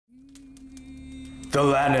The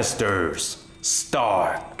Lannisters,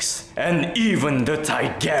 Starks, and even the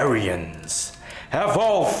Targaryens have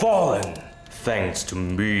all fallen thanks to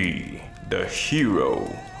me, the hero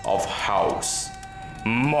of House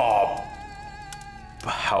MOBHouse.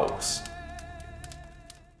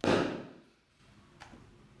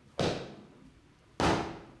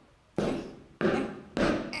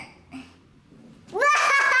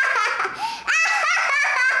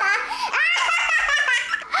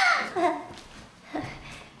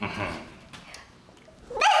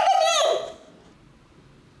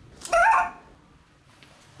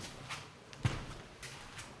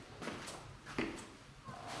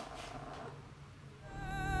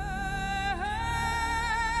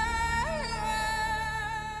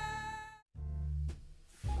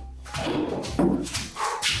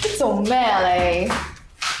 So melee.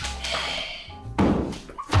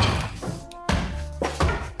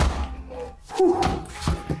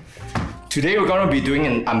 Today we're gonna be doing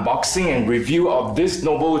an unboxing and review of this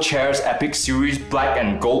Noblechairs Epic Series Black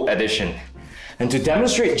and Gold Edition. And to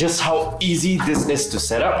demonstrate just how easy this is to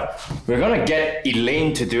set up, we're gonna get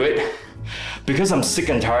Elaine to do it because I'm sick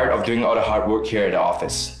and tired of doing all the hard work here at the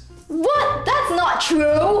office. What? That's not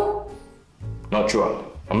true! Not true.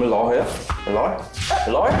 I'm a lawyer. A lawyer? A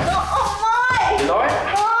lawyer? A lawyer?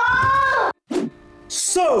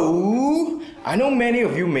 So, I know many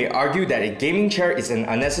of you may argue that a gaming chair is an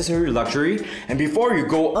unnecessary luxury, and before you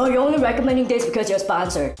go, oh, you're only recommending this because you're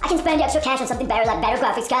sponsored. I can spend the extra cash on something better like better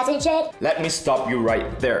graphics cards and shit. let me stop you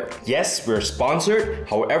right there. Yes, we're sponsored,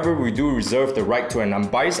 however we do reserve the right to an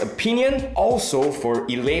unbiased opinion. Also, for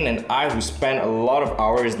Elaine and I who spend a lot of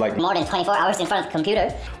hours, like More than 24 hours in front of the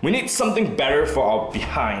computer. we need something better for our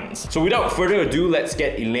behinds. So without further ado, let's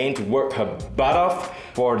get Elaine to work her butt off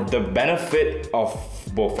for the benefit of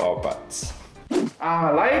both our butts.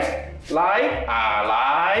 Live, ban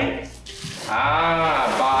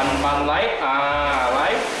live,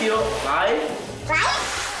 live, feel live.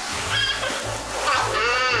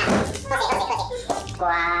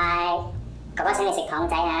 Quái, cậu có xin được không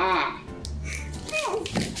trái hả?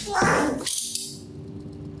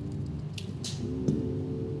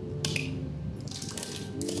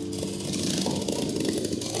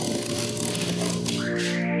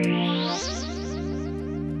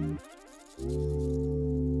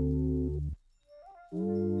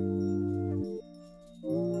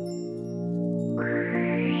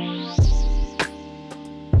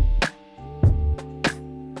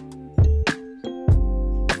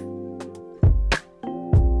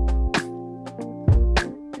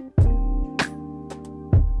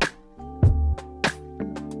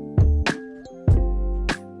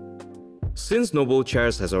 Since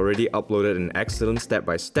Noblechairs has already uploaded an excellent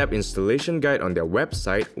step-by-step installation guide on their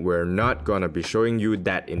website, we're not gonna be showing you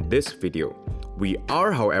that in this video. We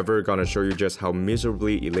are, however, gonna show you just how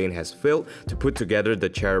miserably Elaine has failed to put together the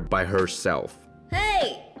chair by herself.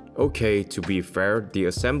 Hey! Okay, to be fair, the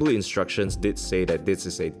assembly instructions did say that this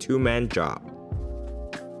is a two-man job.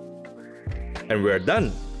 And we're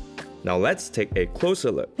done! Now let's take a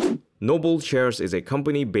closer look. Noblechairs is a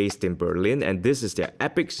company based in Berlin, and this is their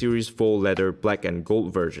Epic Series Faux Leather Black and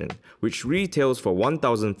Gold version, which retails for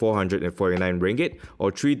 1,449 ringgit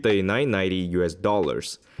or $339.90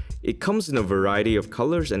 US. It comes in a variety of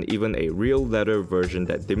colors and even a real leather version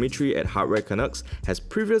that Dimitri at Hardware Canucks has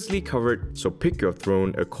previously covered, so pick your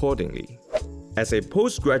throne accordingly. As a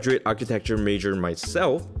postgraduate architecture major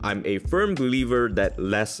myself, I'm a firm believer that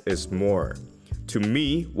less is more. To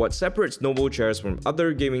me, what separates Noblechairs from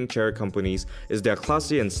other gaming chair companies is their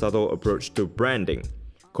classy and subtle approach to branding.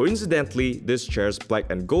 Coincidentally, this chair's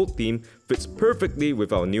black and gold theme fits perfectly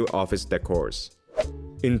with our new office decors.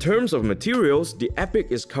 In terms of materials, the Epic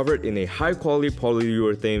is covered in a high-quality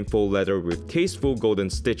polyurethane faux leather with tasteful golden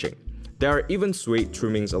stitching. There are even suede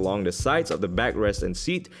trimmings along the sides of the backrest and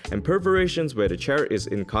seat, and perforations where the chair is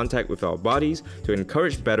in contact with our bodies to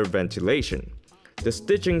encourage better ventilation. The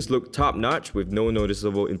stitchings look top-notch with no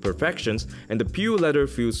noticeable imperfections, and the pure leather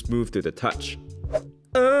feels smooth to the touch.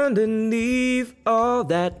 Underneath all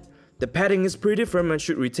that, the padding is pretty firm and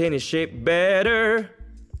should retain its shape better.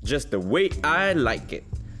 Just the way I like it.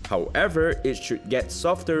 However, it should get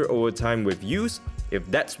softer over time with use if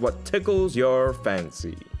that's what tickles your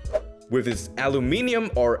fancy. With its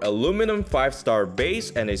aluminium or aluminum 5-star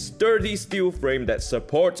base and a sturdy steel frame that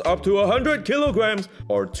supports up to 100 kilograms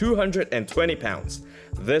or 220 pounds.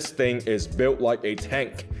 This thing is built like a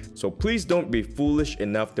tank, so please don't be foolish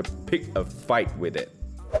enough to pick a fight with it.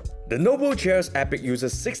 The Noblechairs Epic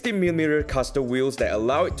uses 60mm caster wheels that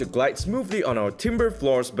allow it to glide smoothly on our timber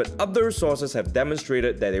floors, but other sources have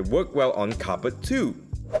demonstrated that they work well on carpet too.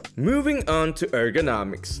 Moving on to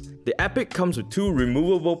ergonomics. The Epic comes with 2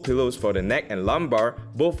 removable pillows for the neck and lumbar,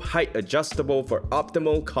 both height adjustable for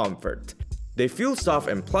optimal comfort. They feel soft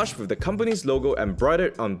and plush with the company's logo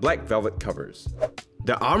embroidered on black velvet covers.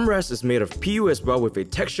 The armrest is made of PU as well with a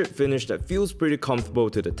textured finish that feels pretty comfortable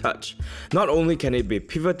to the touch. Not only can it be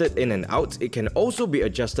pivoted in and out, it can also be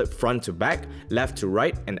adjusted front to back, left to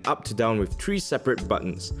right, and up to down with 3 separate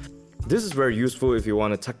buttons. This is very useful if you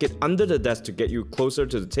want to tuck it under the desk to get you closer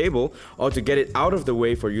to the table, or to get it out of the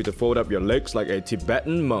way for you to fold up your legs like a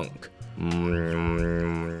Tibetan monk.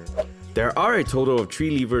 There are a total of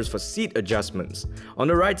 3 levers for seat adjustments. On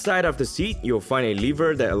the right side of the seat, you'll find a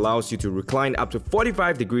lever that allows you to recline up to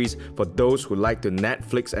 45 degrees for those who like to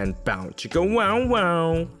Netflix and bounce chicka wow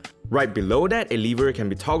wow. Right below that, a lever can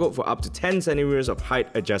be toggled for up to 10 centimeters of height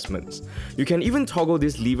adjustments. You can even toggle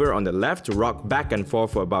this lever on the left to rock back and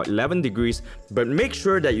forth for about 11 degrees, but make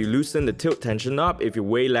sure that you loosen the tilt tension knob if you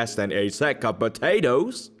weigh less than a sack of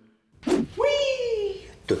potatoes.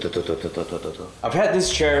 I've had this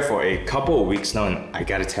chair for a couple of weeks now, and I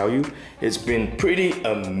gotta tell you, it's been pretty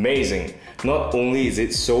amazing. Not only is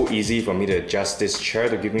it so easy for me to adjust this chair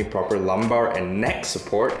to give me proper lumbar and neck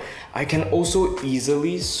support, I can also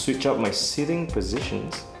easily switch up my sitting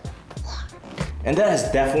positions. And that has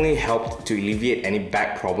definitely helped to alleviate any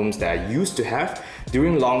back problems that I used to have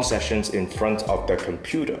during long sessions in front of the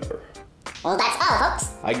computer. Well, that's all,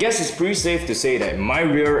 folks. I guess it's pretty safe to say that my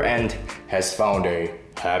rear end has found a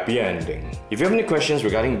happy ending. If you have any questions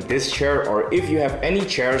regarding this chair, or if you have any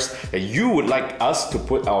chairs that you would like us to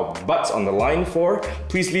put our butts on the line for,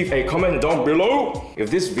 please leave a comment down below.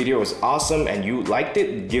 If this video was awesome and you liked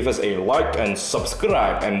it, give us a like and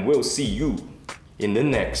subscribe, and we'll see you in the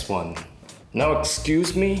next one. Now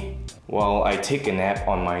excuse me while I take a nap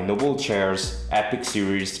on my Noblechairs Epic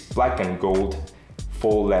Series Black and Gold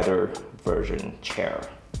Faux Leather version chair.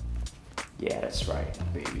 Yeah, that's right,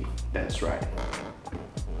 baby. That's right.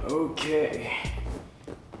 Okay,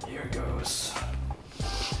 here goes.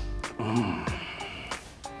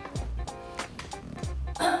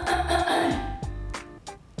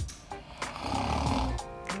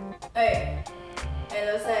 Hey,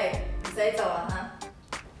老細，唔使做啊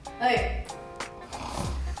嚇！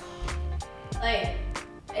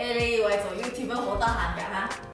你以為做 YouTuber 好得閒㗎嚇？